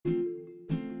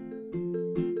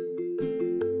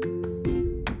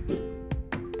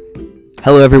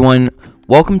Hello, everyone.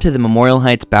 Welcome to the Memorial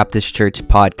Heights Baptist Church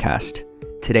podcast.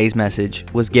 Today's message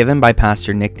was given by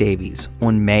Pastor Nick Davies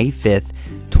on May 5th,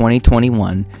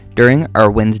 2021, during our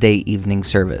Wednesday evening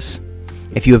service.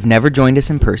 If you have never joined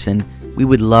us in person, we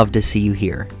would love to see you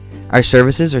here. Our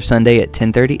services are Sunday at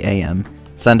 10:30 a.m.,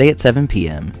 Sunday at 7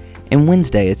 p.m., and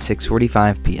Wednesday at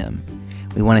 6:45 p.m.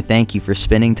 We want to thank you for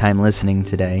spending time listening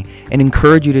today and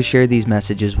encourage you to share these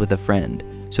messages with a friend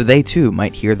so they too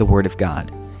might hear the Word of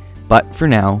God. But for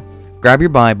now, grab your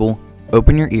Bible,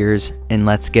 open your ears, and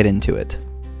let's get into it.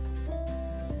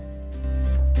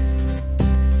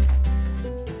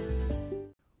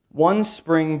 One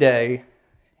spring day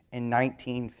in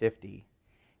 1950,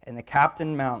 in the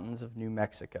Captain Mountains of New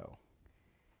Mexico,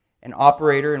 an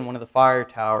operator in one of the fire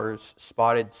towers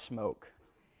spotted smoke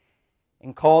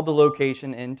and called the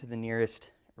location into the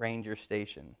nearest ranger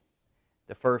station.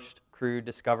 The first crew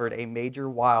discovered a major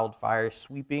wildfire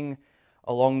sweeping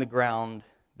along the ground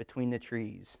between the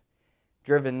trees,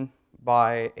 driven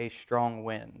by a strong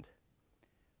wind.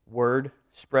 Word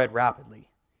spread rapidly,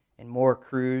 and more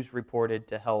crews reported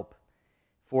to help.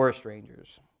 Forest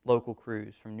rangers, local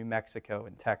crews from New Mexico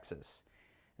and Texas,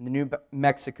 and the New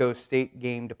Mexico State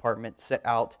Game Department set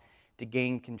out to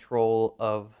gain control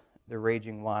of the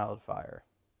raging wildfire.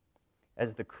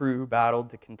 As the crew battled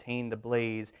to contain the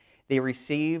blaze, they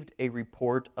received a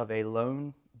report of a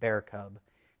lone bear cub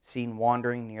seen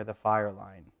wandering near the fire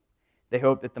line. They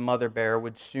hoped that the mother bear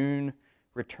would soon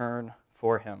return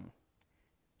for him.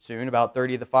 Soon, about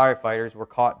 30 of the firefighters were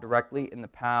caught directly in the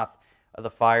path of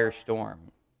the firestorm.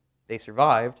 They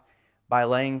survived by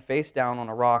laying face down on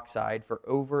a rock side for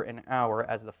over an hour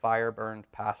as the fire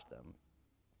burned past them.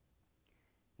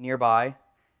 Nearby,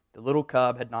 the little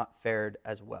cub had not fared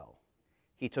as well.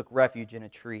 He took refuge in a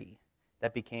tree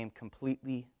that became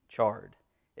completely charred,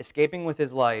 escaping with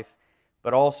his life,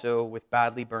 but also with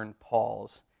badly burned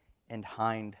paws and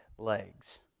hind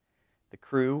legs. The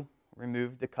crew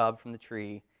removed the cub from the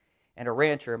tree, and a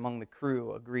rancher among the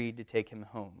crew agreed to take him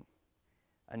home.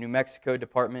 A New Mexico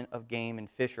Department of Game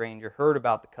and Fish ranger heard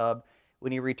about the cub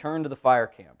when he returned to the fire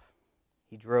camp.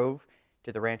 He drove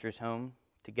to the rancher's home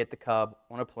to get the cub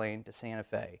on a plane to Santa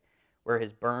Fe, where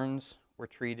his burns were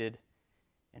treated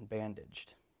and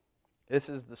bandaged. This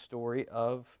is the story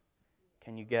of,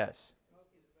 can you guess?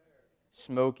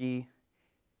 Smokey.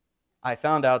 I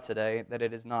found out today that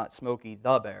it is not Smokey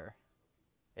the Bear.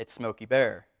 It's Smokey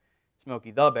Bear.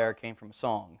 Smokey the Bear came from a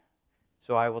song.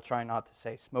 So I will try not to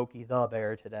say Smokey the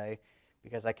Bear today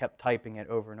because I kept typing it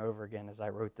over and over again as I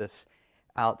wrote this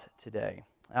out today.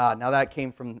 Now that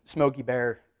came from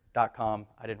SmokeyBear.com.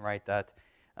 I didn't write that.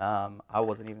 I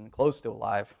wasn't even close to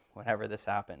alive whenever this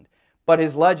happened. But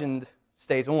his legend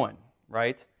stays on,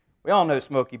 right? We all know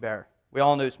Smokey Bear. We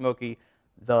all know Smokey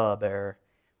the Bear,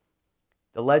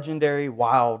 the legendary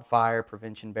wildfire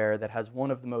prevention bear that has one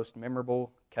of the most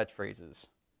memorable catchphrases.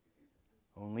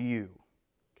 Only you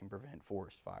can prevent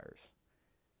forest fires.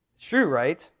 It's true,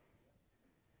 right?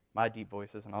 My deep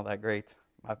voice isn't all that great.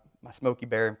 My Smokey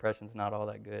Bear impression's not all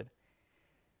that good.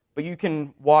 But you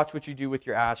can watch what you do with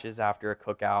your ashes after a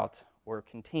cookout or a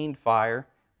contained fire.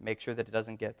 Make sure that it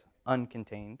doesn't get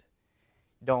uncontained.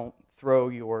 Don't throw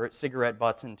your cigarette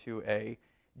butts into a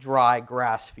dry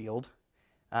grass field.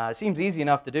 It seems easy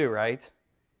enough to do, right?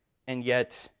 And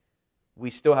yet, we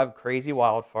still have crazy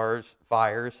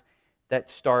fires that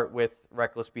start with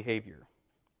reckless behavior.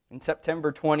 In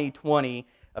September 2020,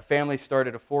 a family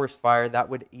started a forest fire that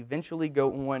would eventually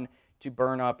go on to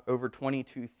burn up over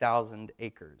 22,000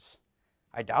 acres.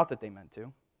 I doubt that they meant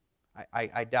to.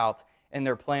 I doubt. In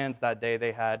their plans that day,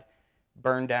 they had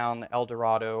burned down El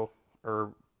Dorado,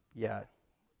 I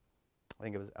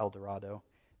think it was El Dorado,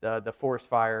 the forest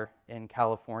fire in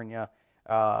California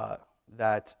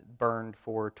that burned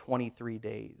for 23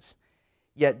 days.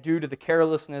 Yet, due to the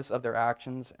carelessness of their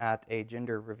actions at a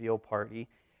gender reveal party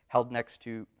held next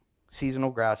to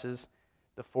seasonal grasses,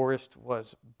 the forest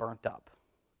was burnt up.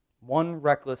 One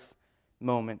reckless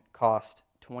moment cost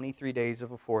 23 days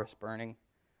of a forest burning,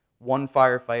 one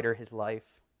firefighter his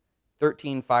life,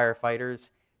 13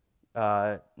 firefighters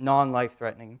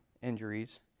non-life-threatening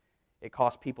injuries. It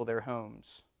cost people their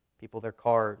homes, people their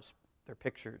cars, their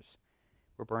pictures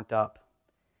were burnt up.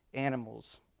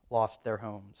 Animals lost their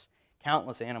homes.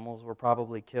 Countless animals were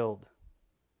probably killed.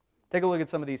 Take a look at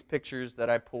some of these pictures that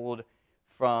I pulled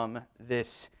from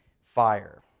this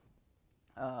fire.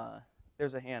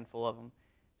 There's a handful of them.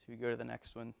 So we go to the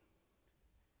next one.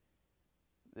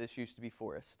 This used to be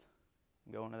forest.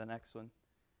 Go on to the next one.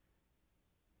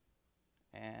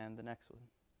 And the next one.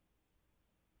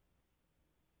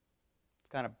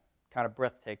 It's kind of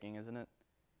breathtaking, isn't it?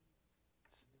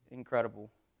 It's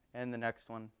incredible. And the next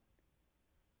one.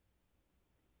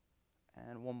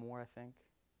 And one more, I think.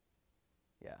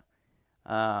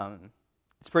 Yeah.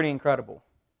 It's pretty incredible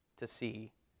to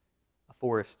see a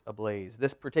forest ablaze.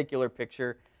 This particular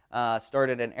picture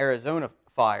started an Arizona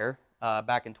fire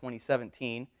back in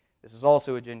 2017. This is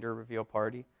also a gender reveal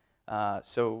party.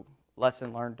 So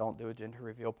lesson learned, don't do a gender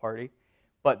reveal party.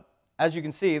 But as you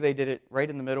can see, they did it right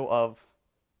in the middle of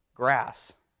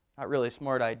grass. Not really a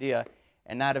smart idea.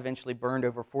 And that eventually burned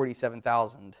over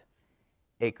 47,000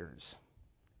 acres.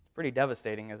 It's pretty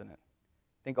devastating, isn't it?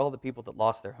 Think all the people that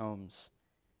lost their homes.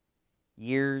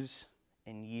 Years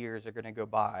and years are going to go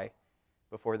by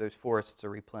before those forests are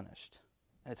replenished.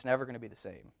 And it's never going to be the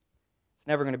same. It's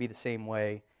never going to be the same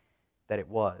way that it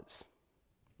was.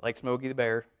 Like Smokey the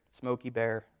Bear,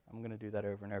 I'm going to do that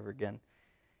over and over again,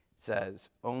 says,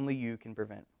 only you can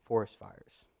prevent forest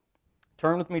fires.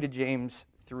 Turn with me to James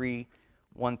 3,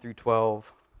 1 through 12,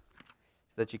 so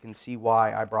that you can see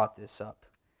why I brought this up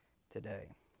today.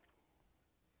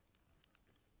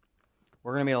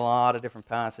 We're going to meet a lot of different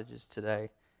passages today,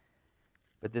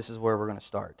 but this is where we're going to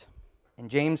start. In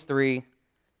James 3, it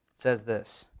says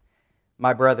this,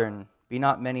 my brethren, be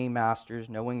not many masters,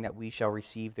 knowing that we shall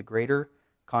receive the greater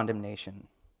condemnation.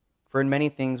 For in many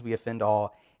things we offend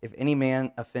all. If any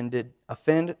man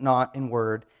offend not in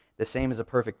word, the same is a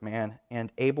perfect man,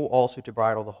 and able also to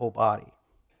bridle the whole body.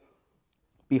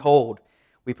 Behold,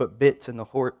 we put bits in the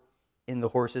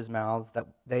horses' mouths, that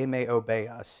they may obey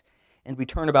us, and we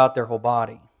turn about their whole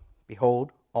body.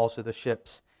 Behold, also the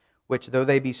ships, which though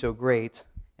they be so great,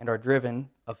 and are driven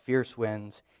of fierce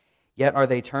winds, yet are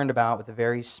they turned about with a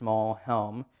very small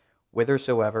helm,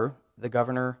 whithersoever the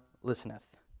governor listeneth.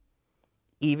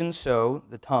 Even so,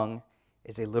 the tongue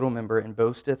is a little member, and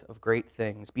boasteth of great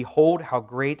things. Behold, how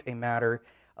great a matter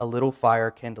a little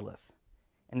fire kindleth.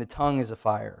 And the tongue is a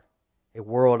fire, a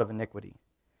world of iniquity.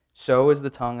 So is the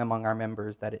tongue among our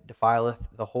members, that it defileth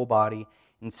the whole body,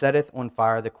 and setteth on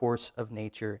fire the course of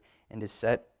nature, and is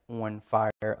set on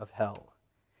fire of hell.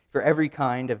 For every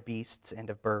kind of beasts, and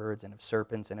of birds, and of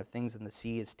serpents, and of things in the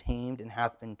sea is tamed, and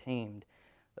hath been tamed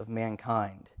of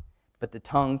mankind. But the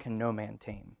tongue can no man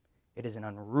tame. It is an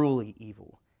unruly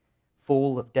evil,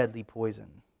 full of deadly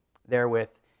poison. Therewith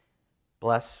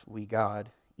bless we God,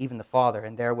 even the Father,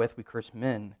 and therewith we curse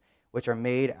men, which are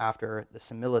made after the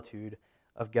similitude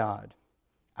of God.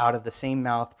 Out of the same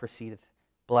mouth proceedeth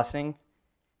blessing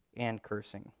and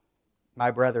cursing. My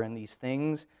brethren, these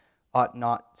things ought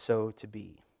not so to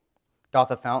be.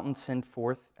 Doth a fountain send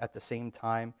forth at the same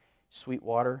time sweet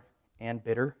water and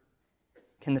bitter?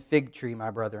 Can the fig tree, my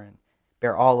brethren,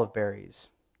 bear olive berries,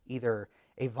 either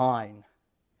a vine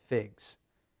figs?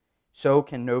 So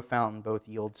can no fountain both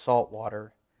yield salt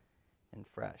water and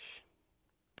fresh.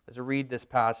 As I read this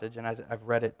passage, and as I've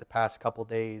read it the past couple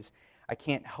days, I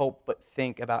can't help but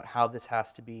think about how this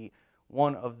has to be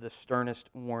one of the sternest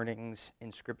warnings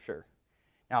in Scripture.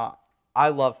 Now, I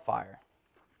love fire.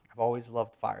 I've always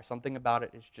loved fire. Something about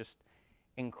it is just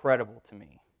incredible to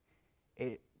me.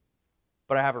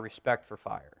 But I have a respect for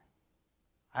fire.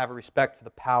 I have a respect for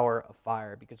the power of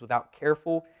fire, because without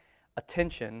careful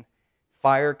attention,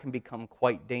 fire can become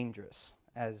quite dangerous,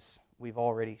 as we've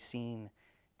already seen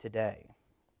today.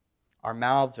 Our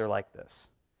mouths are like this.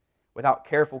 Without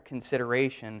careful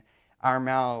consideration, our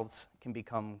mouths can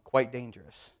become quite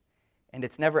dangerous. And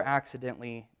it's never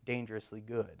accidentally dangerously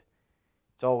good.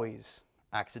 It's always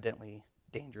accidentally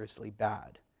dangerously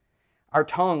bad. Our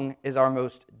tongue is our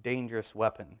most dangerous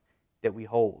weapon that we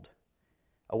hold.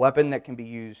 A weapon that can be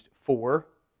used for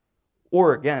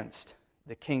or against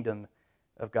the kingdom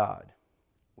of God.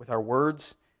 With our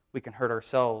words, we can hurt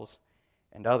ourselves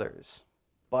and others.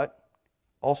 But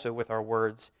also with our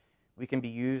words, we can be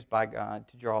used by God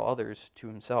to draw others to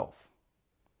Himself.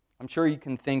 I'm sure you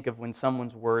can think of when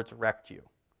someone's words wrecked you.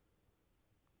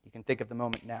 You can think of the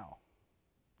moment now.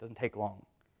 It doesn't take long.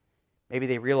 Maybe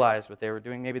they realized what they were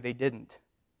doing, maybe they didn't.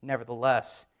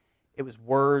 Nevertheless, it was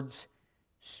words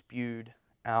spewed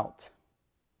out.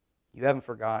 You haven't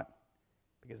forgot,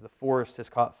 because the forest has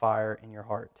caught fire in your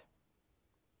heart.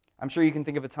 I'm sure you can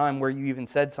think of a time where you even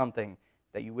said something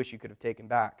that you wish you could have taken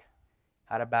back.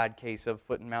 Had a bad case of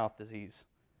foot and mouth disease.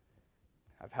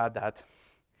 I've had that.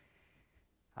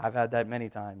 I've had that many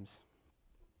times.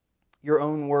 Your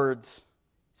own words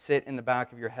sit in the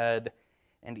back of your head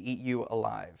and eat you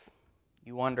alive.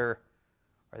 You wonder,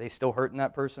 are they still hurting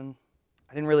that person?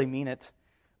 I didn't really mean it.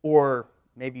 Or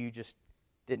maybe you just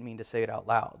didn't mean to say it out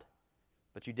loud,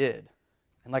 but you did.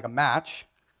 And like a match,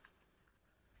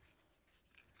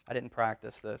 I didn't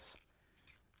practice this.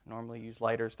 I normally use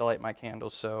lighters to light my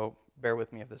candles, so bear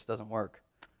with me if this doesn't work.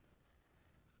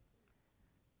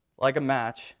 Like a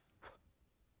match,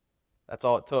 That's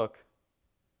all it took.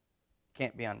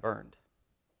 Can't be unburned.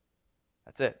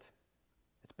 That's it.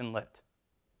 It's been lit.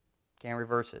 Can't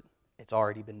reverse it. It's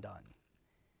already been done.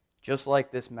 Just like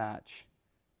this match,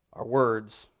 our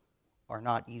words are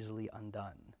not easily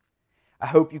undone. I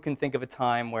hope you can think of a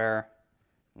time where,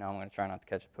 no, I'm going to try not to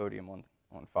catch the podium on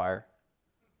fire.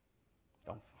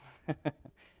 Don't.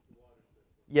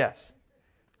 Yes.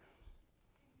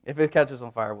 If it catches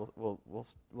on fire,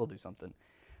 we'll do something.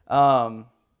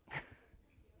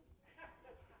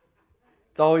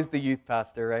 It's always the youth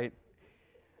pastor, right?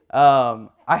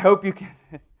 I hope you can.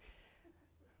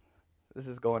 This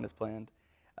is going as planned.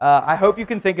 I hope you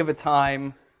can think of a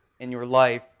time in your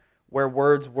life where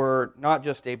words were not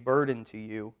just a burden to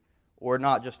you or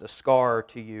not just a scar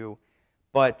to you,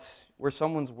 but where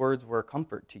someone's words were a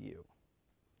comfort to you.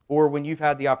 Or when you've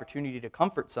had the opportunity to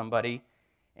comfort somebody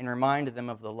and remind them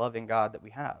of the loving God that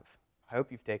we have. I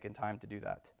hope you've taken time to do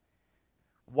that.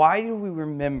 Why do we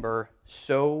remember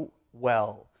so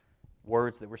well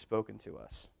words that were spoken to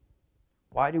us?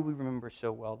 Why do we remember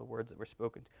so well the words that were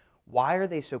spoken? Why are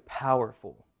they so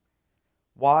powerful?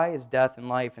 Why is death and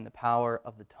life in the power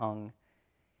of the tongue?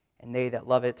 And they that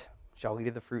love it shall eat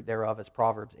of the fruit thereof, as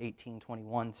Proverbs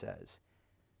 18:21 says.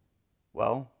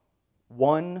 Well,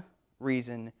 one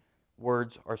reason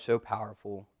words are so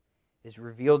powerful is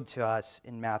revealed to us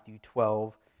in Matthew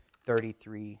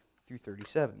 12:33 through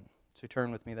 37. So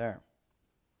turn with me there.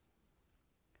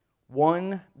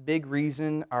 One big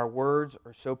reason our words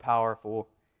are so powerful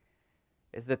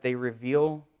is that they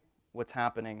reveal what's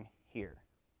happening here.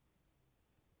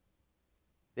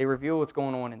 They reveal what's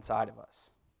going on inside of us.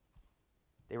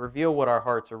 They reveal what our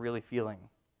hearts are really feeling.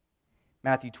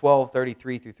 Matthew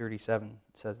 12:33 through 37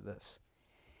 says this.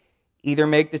 Either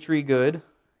make the tree good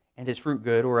and his fruit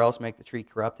good, or else make the tree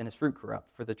corrupt and his fruit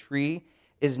corrupt. For the tree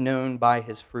is known by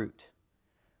his fruit.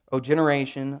 O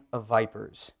generation of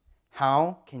vipers,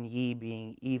 how can ye,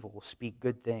 being evil, speak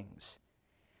good things?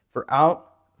 For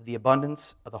out of the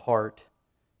abundance of the heart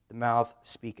the mouth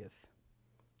speaketh.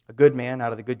 A good man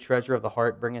out of the good treasure of the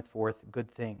heart bringeth forth good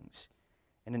things,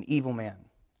 and an evil man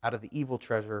out of the evil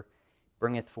treasure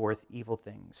bringeth forth evil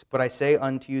things. But I say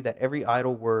unto you that every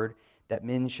idle word that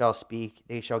men shall speak,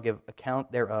 they shall give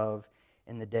account thereof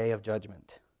in the day of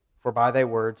judgment. For by thy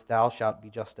words thou shalt be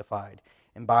justified,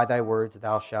 and by thy words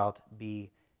thou shalt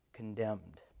be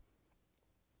condemned.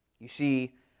 You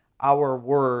see, our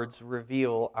words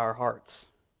reveal our hearts.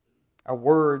 Our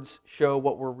words show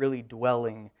what we're really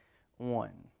dwelling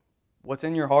on. What's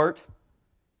in your heart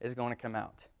is going to come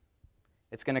out.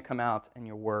 It's going to come out in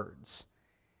your words.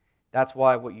 That's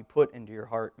why what you put into your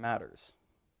heart matters.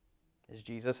 Is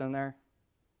Jesus in there?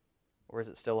 Or is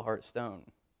it still a heart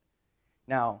stone?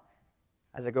 Now,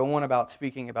 as I go on about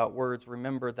speaking about words,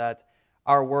 remember that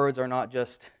our words are not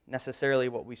just necessarily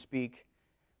what we speak,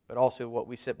 but also what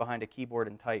we sit behind a keyboard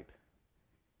and type.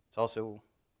 It's also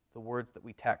the words that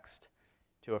we text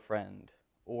to a friend,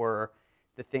 or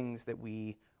the things that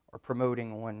we are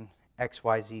promoting on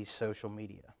XYZ social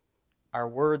media. Our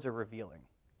words are revealing.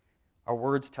 Our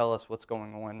words tell us what's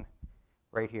going on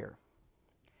right here.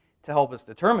 To help us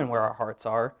determine where our hearts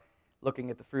are, looking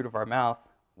at the fruit of our mouth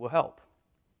will help.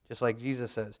 Just like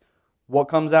Jesus says, what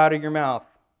comes out of your mouth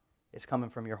is coming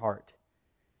from your heart.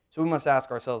 So we must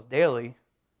ask ourselves daily,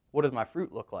 what does my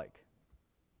fruit look like?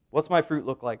 What's my fruit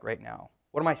look like right now?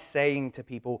 What am I saying to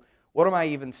people? What am I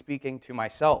even speaking to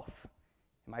myself?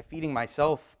 Am I feeding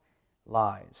myself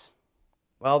lies?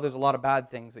 Well, there's a lot of bad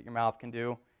things that your mouth can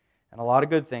do, and a lot of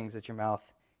good things that your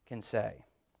mouth can say.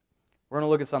 We're going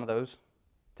to look at some of those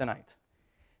tonight.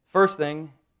 First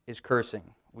thing is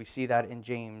cursing. We see that in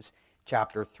James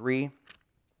chapter 3.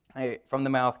 From the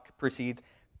mouth proceeds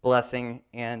blessing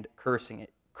and cursing.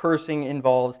 Cursing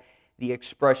involves the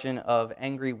expression of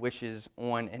angry wishes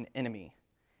on an enemy.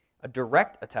 A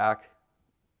direct attack,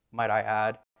 might I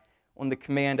add, on the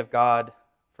command of God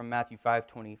from Matthew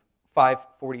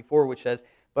 5:44, which says,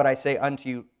 "But I say unto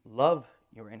you, love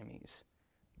your enemies,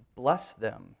 bless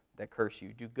them that curse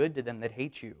you, do good to them that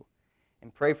hate you,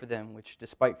 and pray for them which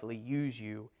despitefully use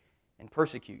you and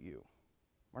persecute you."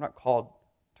 We're not called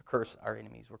to curse our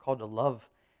enemies. We're called to love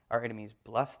our enemies,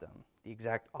 bless them, the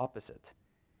exact opposite.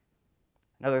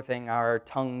 Another thing our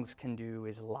tongues can do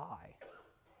is lie,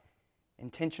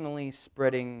 intentionally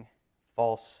spreading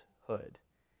falsehood.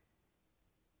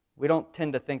 We don't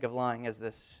tend to think of lying as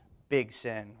this big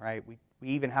sin, right? We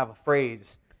even have a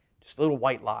phrase, just a little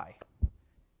white lie.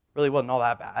 Really wasn't all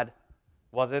that bad,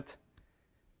 was it?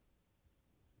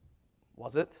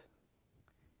 Was it?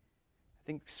 I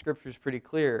think Scripture is pretty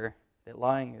clear that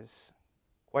lying is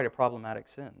quite a problematic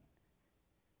sin.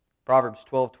 Proverbs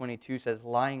 12:22 says,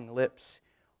 "Lying lips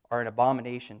are an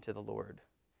abomination to the Lord,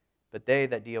 but they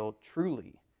that deal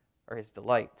truly are his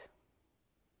delight.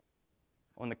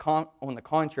 On the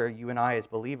contrary, you and I as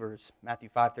believers, Matthew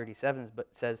 5:37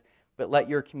 says, but let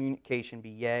your communication be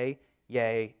yea,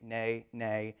 yea, nay,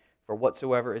 nay, for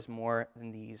whatsoever is more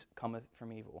than these cometh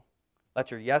from evil. Let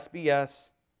your yes be yes,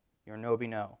 your no be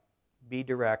no. Be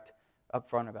direct,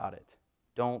 upfront about it.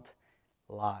 Don't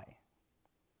lie.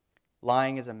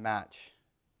 Lying is a match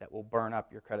that will burn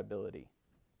up your credibility.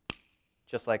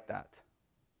 Just like that.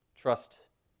 Trust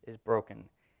is broken,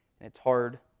 and it's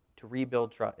hard to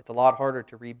rebuild trust. It's a lot harder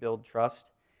to rebuild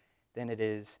trust than it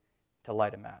is to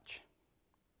light a match.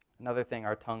 Another thing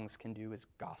our tongues can do is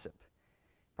gossip.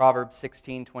 Proverbs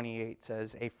 16:28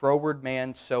 says, a froward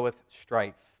man soweth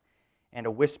strife, and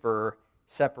a whisperer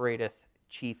separateth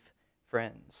chief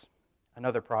friends.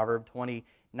 Another proverb,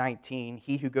 20:19,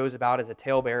 he who goes about as a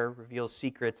talebearer reveals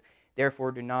secrets,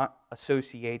 therefore do not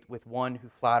associate with one who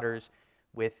flatters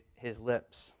with his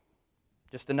lips.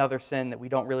 Just another sin that we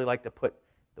don't really like to put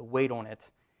the weight on it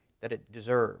that it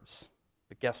deserves.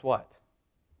 But guess what?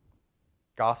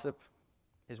 Gossip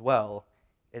as well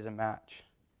is a match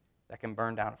that can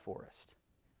burn down a forest,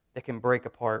 that can break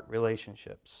apart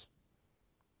relationships.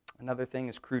 Another thing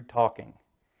is crude talking.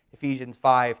 Ephesians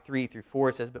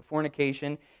 5:3-4 says, but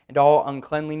fornication and all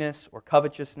uncleanliness or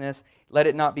covetousness, let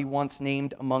it not be once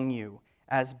named among you,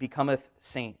 as becometh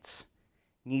saints.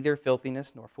 Neither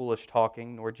filthiness, nor foolish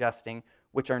talking, nor jesting,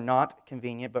 which are not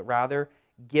convenient, but rather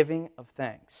giving of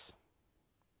thanks.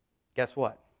 Guess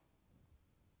what?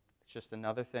 It's just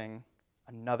another thing,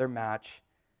 another match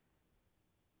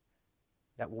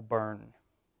that will burn,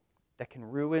 that can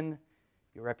ruin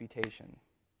your reputation,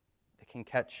 that can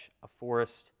catch a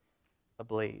forest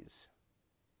ablaze.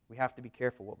 We have to be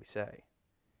careful what we say.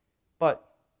 But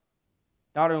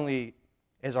not only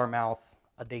is our mouth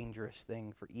a dangerous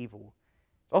thing for evil,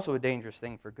 it's also a dangerous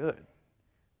thing for good.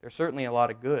 There's certainly a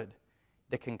lot of good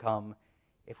that can come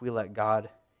if we let God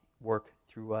work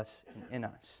through us and in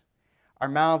us. Our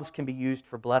mouths can be used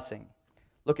for blessing.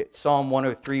 Look at Psalm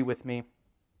 103 with me,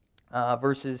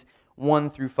 verses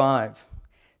 1-5. It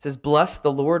says, bless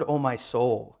the Lord, O my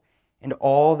soul, and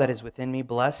all that is within me,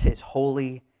 bless his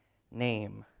holy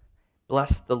name.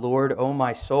 Bless the Lord, O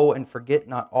my soul, and forget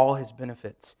not all his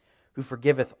benefits, who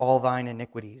forgiveth all thine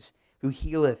iniquities, who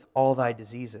healeth all thy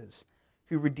diseases,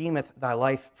 who redeemeth thy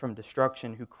life from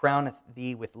destruction, who crowneth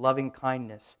thee with loving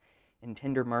kindness and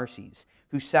tender mercies,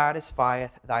 who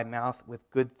satisfieth thy mouth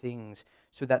with good things,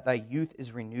 so that thy youth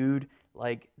is renewed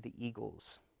like the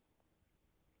eagles.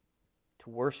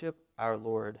 To worship our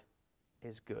Lord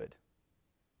is good.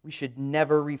 We should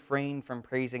never refrain from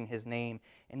praising his name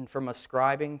and from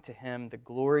ascribing to him the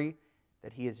glory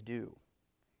that he is due.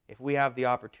 If we have the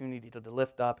opportunity to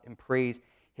lift up and praise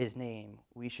his name,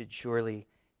 we should surely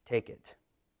take it.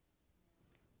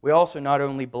 We also not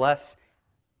only bless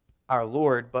our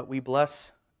Lord, but we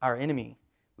bless our enemy.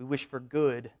 We wish for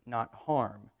good, not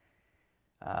harm.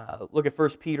 Look at 1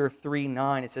 Peter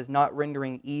 3:9. It says, not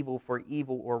rendering evil for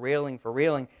evil or railing for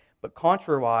railing, but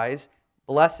contrariwise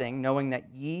blessing, knowing that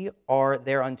ye are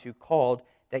thereunto called,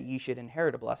 that ye should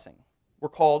inherit a blessing. We're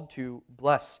called to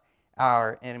bless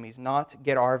our enemies, not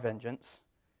get our vengeance,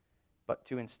 but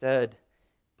to instead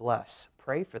bless.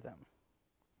 Pray for them.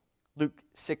 Luke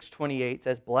 6:28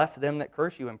 says, bless them that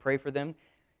curse you, and pray for them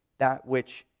that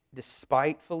which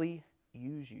despitefully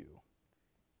use you.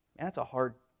 Man, that's a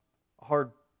hard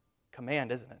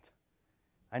command, isn't it?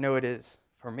 I know it is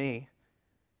for me.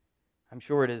 I'm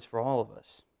sure it is for all of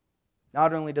us.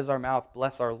 Not only does our mouth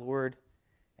bless our Lord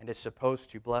and is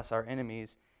supposed to bless our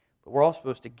enemies, but we're all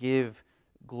supposed to give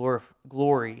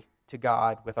glory to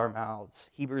God with our mouths.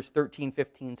 Hebrews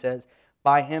 13:15 says,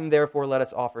 by him therefore let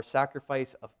us offer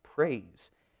sacrifice of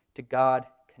praise to God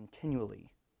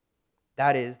continually.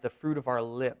 That is the fruit of our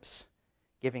lips,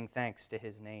 giving thanks to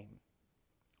his name.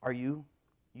 Are you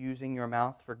using your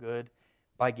mouth for good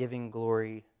by giving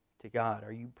glory to God?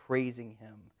 Are you praising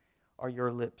him? Are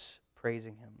your lips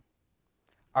praising him?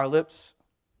 Our lips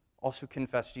also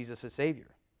confess Jesus as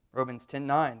Savior. Romans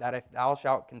 10:9, that if thou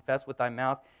shalt confess with thy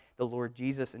mouth the Lord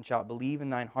Jesus, and shalt believe in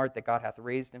thine heart that God hath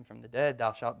raised him from the dead,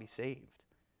 thou shalt be saved.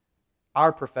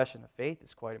 Our profession of faith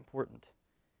is quite important.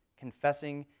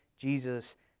 Confessing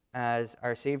Jesus as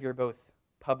our Savior both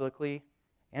publicly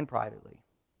and privately.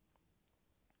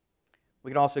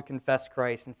 We can also confess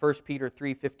Christ. In 1 Peter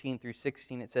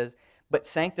 3:15-16 it says, but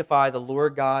sanctify the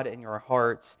Lord God in your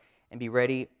hearts, and be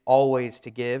ready always to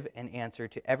give an answer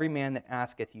to every man that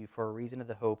asketh you for a reason of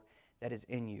the hope that is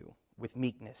in you, with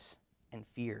meekness and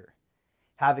fear,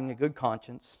 having a good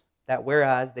conscience, that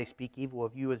whereas they speak evil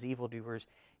of you as evildoers,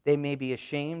 they may be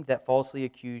ashamed that falsely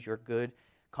accuse your good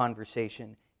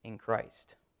conversation in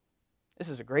Christ. This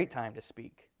is a great time to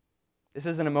speak. This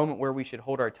isn't a moment where we should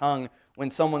hold our tongue when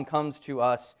someone comes to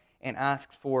us and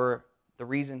asks for the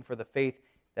reason for the faith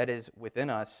that is within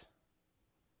us.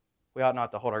 We ought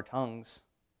not to hold our tongues.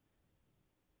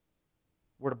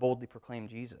 We're to boldly proclaim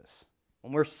Jesus.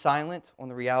 When we're silent on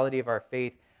the reality of our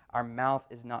faith, our mouth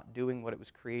is not doing what it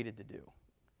was created to do.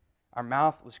 Our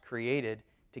mouth was created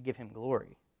to give Him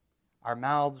glory. Our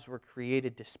mouths were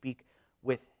created to speak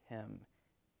with Him.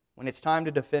 When it's time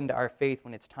to defend our faith,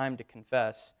 when it's time to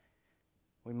confess,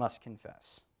 we must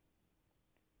confess.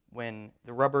 When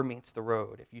the rubber meets the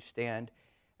road, if you stand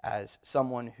as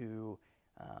someone who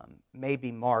may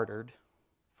be martyred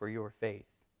for your faith,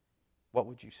 what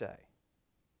would you say?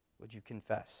 Would you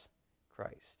confess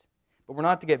Christ? But we're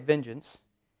not to get vengeance.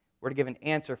 We're to give an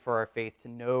answer for our faith, to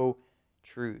know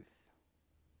truth.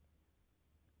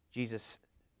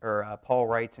 Paul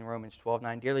writes in Romans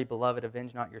 12:9, "Dearly beloved,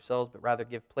 avenge not yourselves, but rather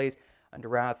give place unto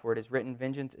wrath, for it is written,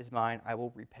 Vengeance is mine, I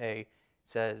will repay,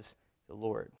 says the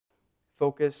Lord."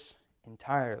 Focus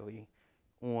entirely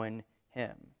on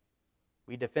Him.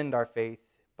 We defend our faith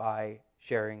by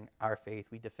sharing our faith.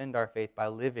 We defend our faith by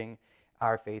living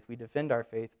our faith. We defend our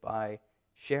faith by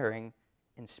sharing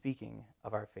and speaking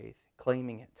of our faith,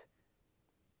 claiming it.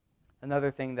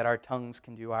 Another thing that our tongues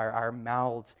can do, our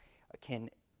mouths can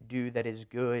do that is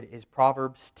good, is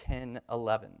Proverbs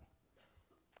 10:11.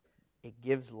 It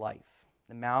gives life.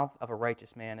 The mouth of a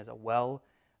righteous man is a well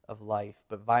of life,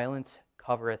 but violence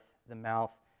covereth the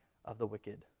mouth of the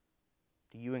wicked.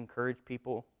 Do you encourage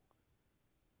people?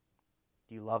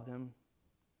 Do you love them?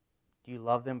 Do you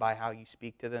love them by how you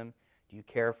speak to them? Do you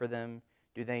care for them?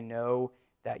 Do they know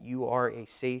that you are a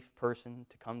safe person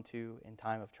to come to in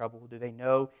time of trouble? Do they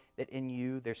know that in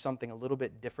you there's something a little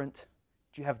bit different?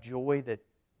 Do you have joy that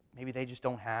maybe they just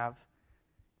don't have?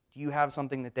 Do you have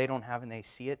something that they don't have and they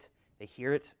see it? They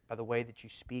hear it by the way that you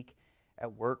speak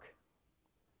at work?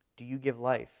 Do you give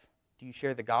life? Do you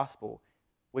share the gospel,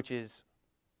 which is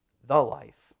the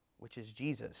life, which is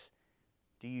Jesus?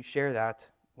 Do you share that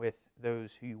with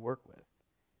those who you work with?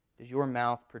 Does your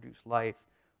mouth produce life,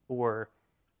 or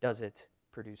does it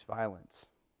produce violence?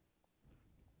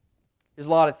 There's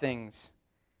a lot of things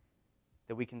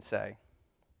that we can say.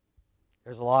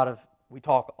 We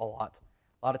talk a lot.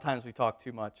 A lot of times we talk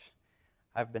too much.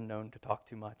 I've been known to talk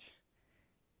too much.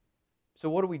 So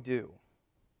what do we do?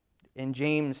 In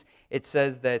James, it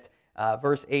says that,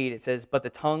 verse 8, it says, "But the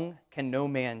tongue can no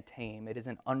man tame. It is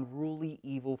an unruly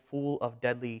evil full of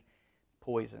deadly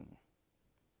poison."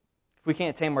 If we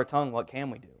can't tame our tongue, what can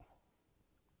we do?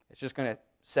 It's just going to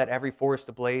set every forest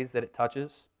ablaze that it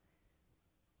touches?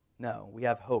 No, we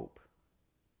have hope.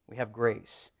 We have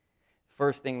grace.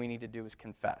 First thing we need to do is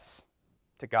confess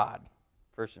to God,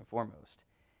 first and foremost.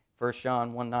 1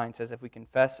 John 1:9 says, "If we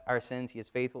confess our sins, He is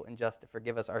faithful and just to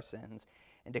forgive us our sins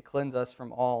and to cleanse us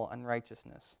from all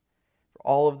unrighteousness." For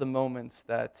all of the moments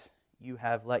that you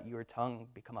have let your tongue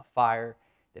become a fire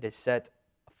that has set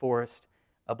a forest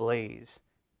ablaze,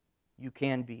 you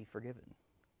can be forgiven.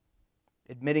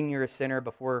 Admitting you're a sinner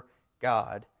before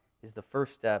God is the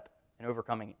first step in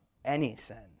overcoming any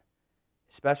sin,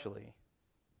 especially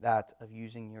that of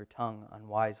using your tongue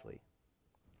unwisely.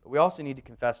 But we also need to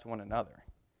confess to one another.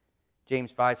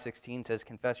 James 5:16 says,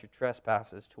 "Confess your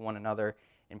trespasses to one another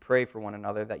and pray for one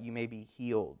another that you may be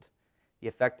healed. The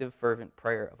effective, fervent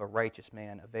prayer of a righteous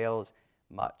man avails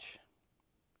much."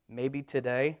 Maybe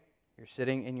today you're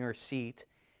sitting in your seat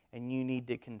and you need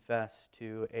to confess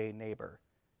to a neighbor,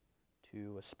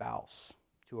 to a spouse,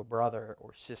 to a brother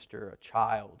or sister, a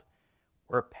child,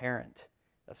 or a parent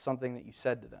of something that you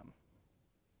said to them.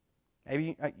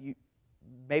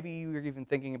 Maybe you were even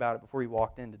thinking about it before you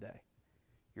walked in today.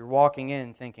 You're walking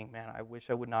in thinking, man, I wish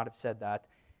I would not have said that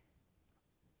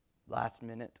last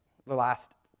minute, the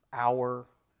last hour,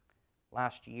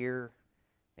 last year.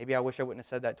 Maybe I wish I wouldn't have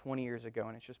said that 20 years ago,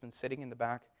 and it's just been sitting in the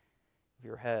back of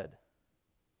your head.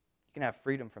 You can have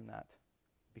freedom from that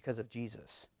because of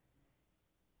Jesus.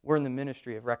 We're in the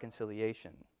ministry of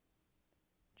reconciliation.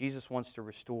 Jesus wants to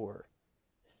restore.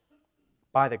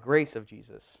 By the grace of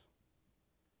Jesus,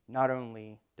 not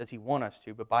only does He want us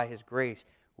to, but by His grace,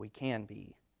 we can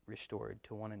be restored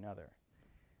to one another.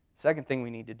 Second thing we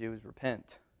need to do is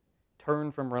repent.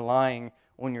 Turn from relying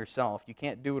on yourself. You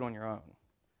can't do it on your own.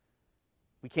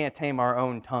 We can't tame our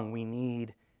own tongue. We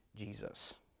need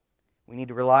Jesus. We need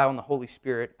to rely on the Holy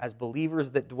Spirit as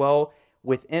believers that dwell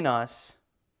within us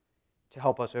to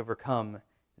help us overcome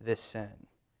this sin.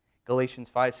 Galatians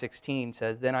 5:16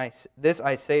 says, "This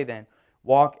I say then,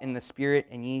 walk in the Spirit,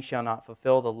 and ye shall not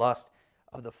fulfill the lust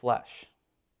of the flesh."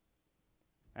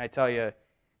 And I tell you,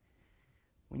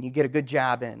 when you get a good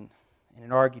jab in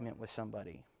an argument with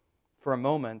somebody, for a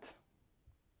moment,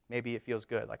 maybe it feels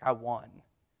good, like I won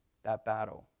that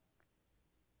battle.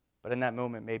 But in that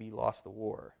moment, maybe you lost the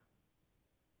war.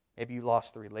 Maybe you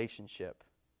lost the relationship.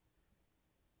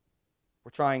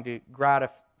 We're trying to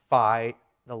gratify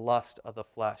the lust of the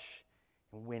flesh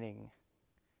and winning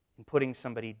and putting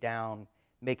somebody down,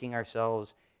 making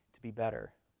ourselves to be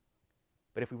better.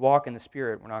 But if we walk in the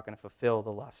Spirit, we're not going to fulfill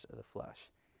the lust of the flesh.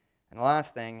 And the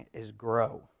last thing is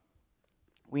grow.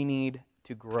 We need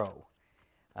to grow.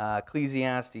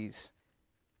 Ecclesiastes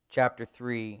chapter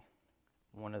 3,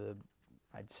 one of the,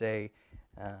 I'd say,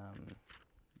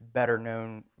 better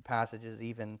known passages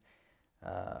even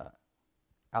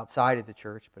outside of the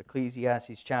church. But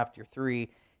Ecclesiastes chapter 3,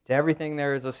 to everything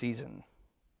there is a season,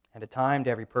 and a time to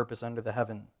every purpose under the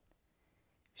heaven.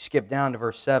 If you skip down to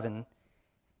verse 7,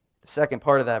 the second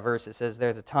part of that verse, it says,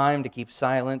 there's a time to keep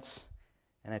silence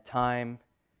and a time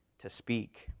to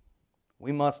speak.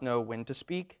 We must know when to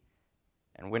speak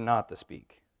and when not to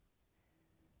speak.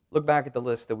 Look back at the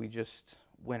list that we just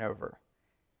went over.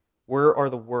 Where are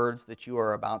the words that you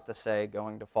are about to say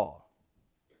going to fall?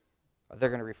 Are they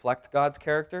going to reflect God's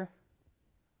character,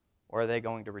 or are they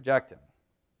going to reject Him?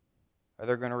 Are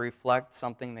they going to reflect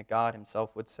something that God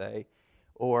Himself would say,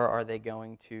 or are they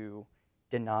going to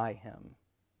deny Him?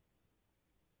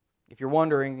 If you're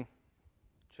wondering,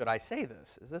 should I say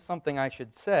this? Is this something I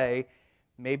should say?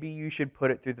 Maybe you should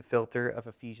put it through the filter of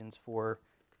Ephesians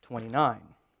 4:29,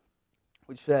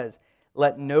 which says,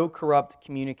 let no corrupt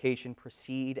communication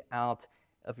proceed out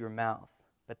of your mouth,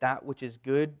 but that which is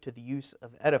good to the use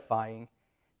of edifying,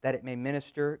 that it may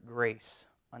minister grace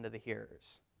unto the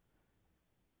hearers.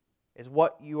 Is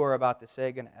what you are about to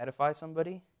say going to edify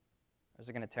somebody, or is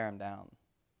it going to tear them down?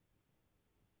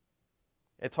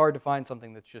 It's hard to find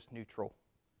something that's just neutral.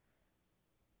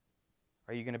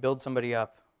 Are you going to build somebody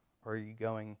up, or are you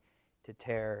going to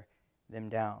tear them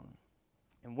down?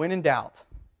 And when in doubt,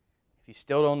 if you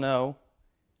still don't know,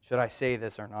 should I say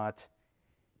this or not,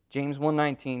 James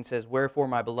 1:19 says, wherefore,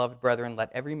 my beloved brethren,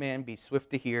 let every man be swift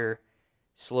to hear,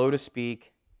 slow to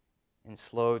speak, and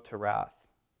slow to wrath.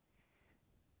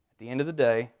 At the end of the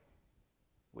day,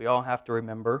 we all have to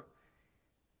remember,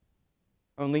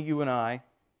 only you and I,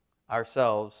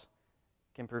 ourselves,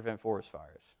 can prevent forest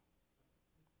fires.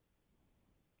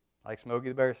 Like Smokey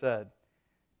the Bear said,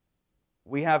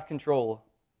 we have control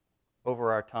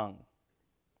over our tongue.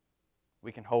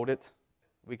 We can hold it.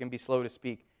 We can be slow to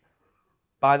speak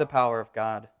by the power of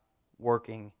God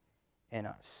working in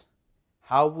us.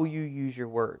 How will you use your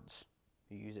words?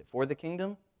 Do you use it for the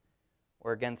kingdom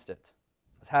or against it?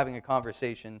 I was having a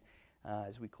conversation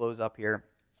as we close up here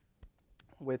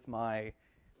with my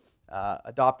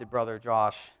adopted brother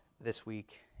Josh this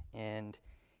week, and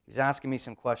he was asking me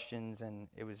some questions, and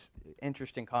it was an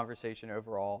interesting conversation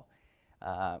overall.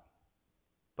 But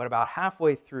about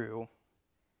halfway through,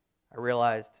 I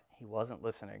realized he wasn't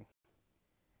listening.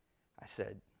 I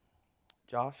said,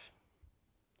 Josh,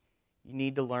 you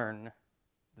need to learn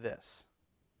this.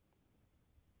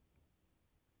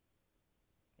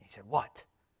 He said, What?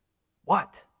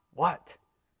 What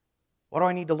do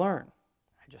I need to learn?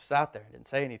 I just sat there and didn't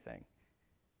say anything.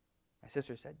 My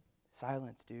sister said,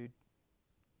 silence, dude.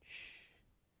 Shh.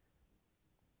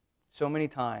 So many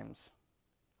times,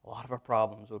 a lot of our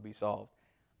problems will be solved.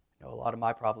 I know a lot of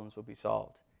my problems will be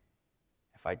solved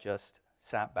if I just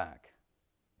sat back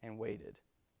and waited.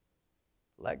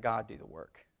 Let God do the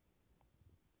work.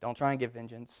 Don't try and get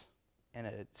vengeance in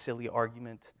a silly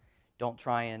argument. Don't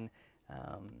try and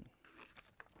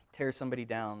tear somebody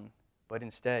down, but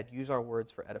instead use our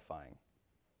words for edifying,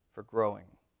 for growing,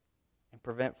 and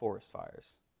prevent forest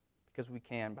fires, because we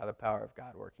can by the power of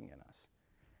God working in us.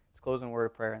 Let's close in a word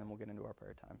of prayer, and then we'll get into our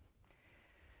prayer time.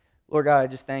 Lord God, I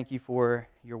just thank you for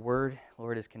your word.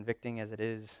 Lord, as convicting as it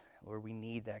is, Lord, we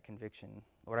need that conviction.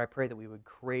 Lord, I pray that we would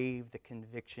crave the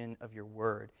conviction of your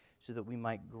word so that we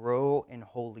might grow in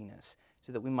holiness,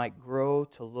 so that we might grow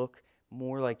to look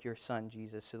more like your Son,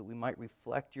 Jesus, so that we might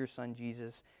reflect your Son,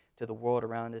 Jesus, to the world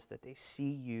around us, that they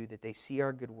see you, that they see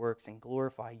our good works and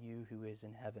glorify you who is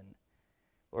in heaven.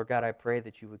 Lord God, I pray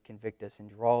that you would convict us and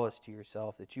draw us to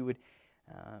yourself, that you would,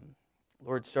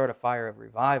 Lord, start a fire of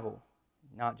revival,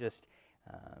 not just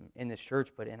in this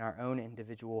church, but in our own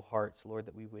individual hearts, Lord,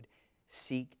 that we would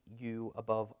seek you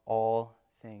above all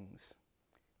things.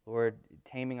 Lord,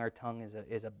 taming our tongue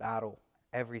is a battle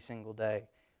every single day.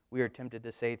 We are tempted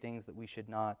to say things that we should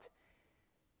not.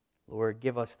 Lord,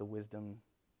 give us the wisdom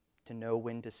to know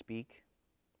when to speak.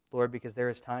 Lord, because there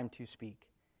is time to speak.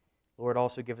 Lord,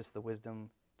 also give us the wisdom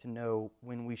to know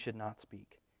when we should not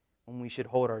speak. when we should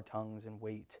hold our tongues and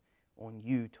wait on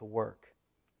you to work.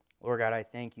 Lord God, I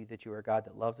thank you that you are a God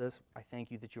that loves us. I thank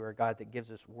you that you are a God that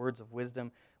gives us words of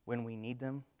wisdom when we need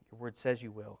them. Your word says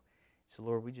you will. So,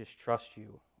 Lord, we just trust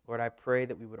you. Lord, I pray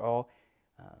that we would all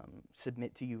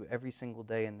submit to you every single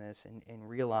day in this and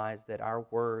realize that our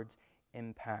words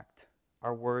impact.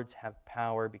 Our words have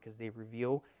power because they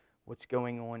reveal what's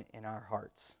going on in our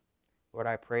hearts. Lord,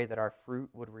 I pray that our fruit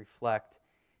would reflect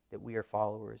that we are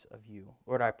followers of you.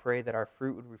 Lord, I pray that our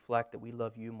fruit would reflect that we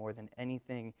love you more than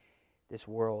anything this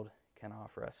world can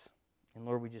offer us. And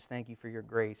Lord, we just thank you for your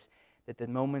grace, that the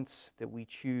moments that we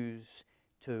choose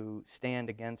to stand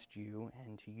against you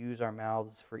and to use our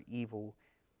mouths for evil,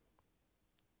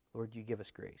 Lord, you give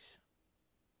us grace.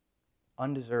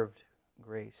 Undeserved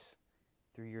grace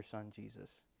through your Son, Jesus.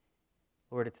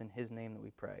 Lord, it's in his name that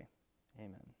we pray.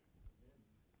 Amen.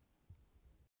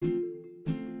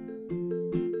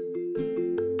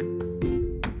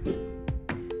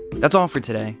 That's all for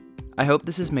today. I hope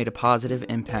this has made a positive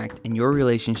impact in your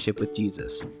relationship with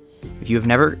Jesus. If you have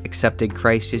never accepted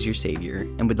Christ as your Savior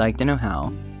and would like to know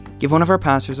how, give one of our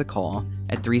pastors a call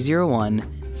at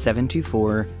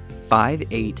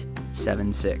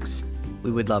 301-724-5876.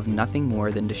 We would love nothing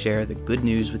more than to share the good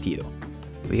news with you.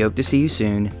 We hope to see you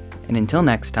soon, and until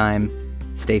next time,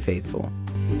 stay faithful.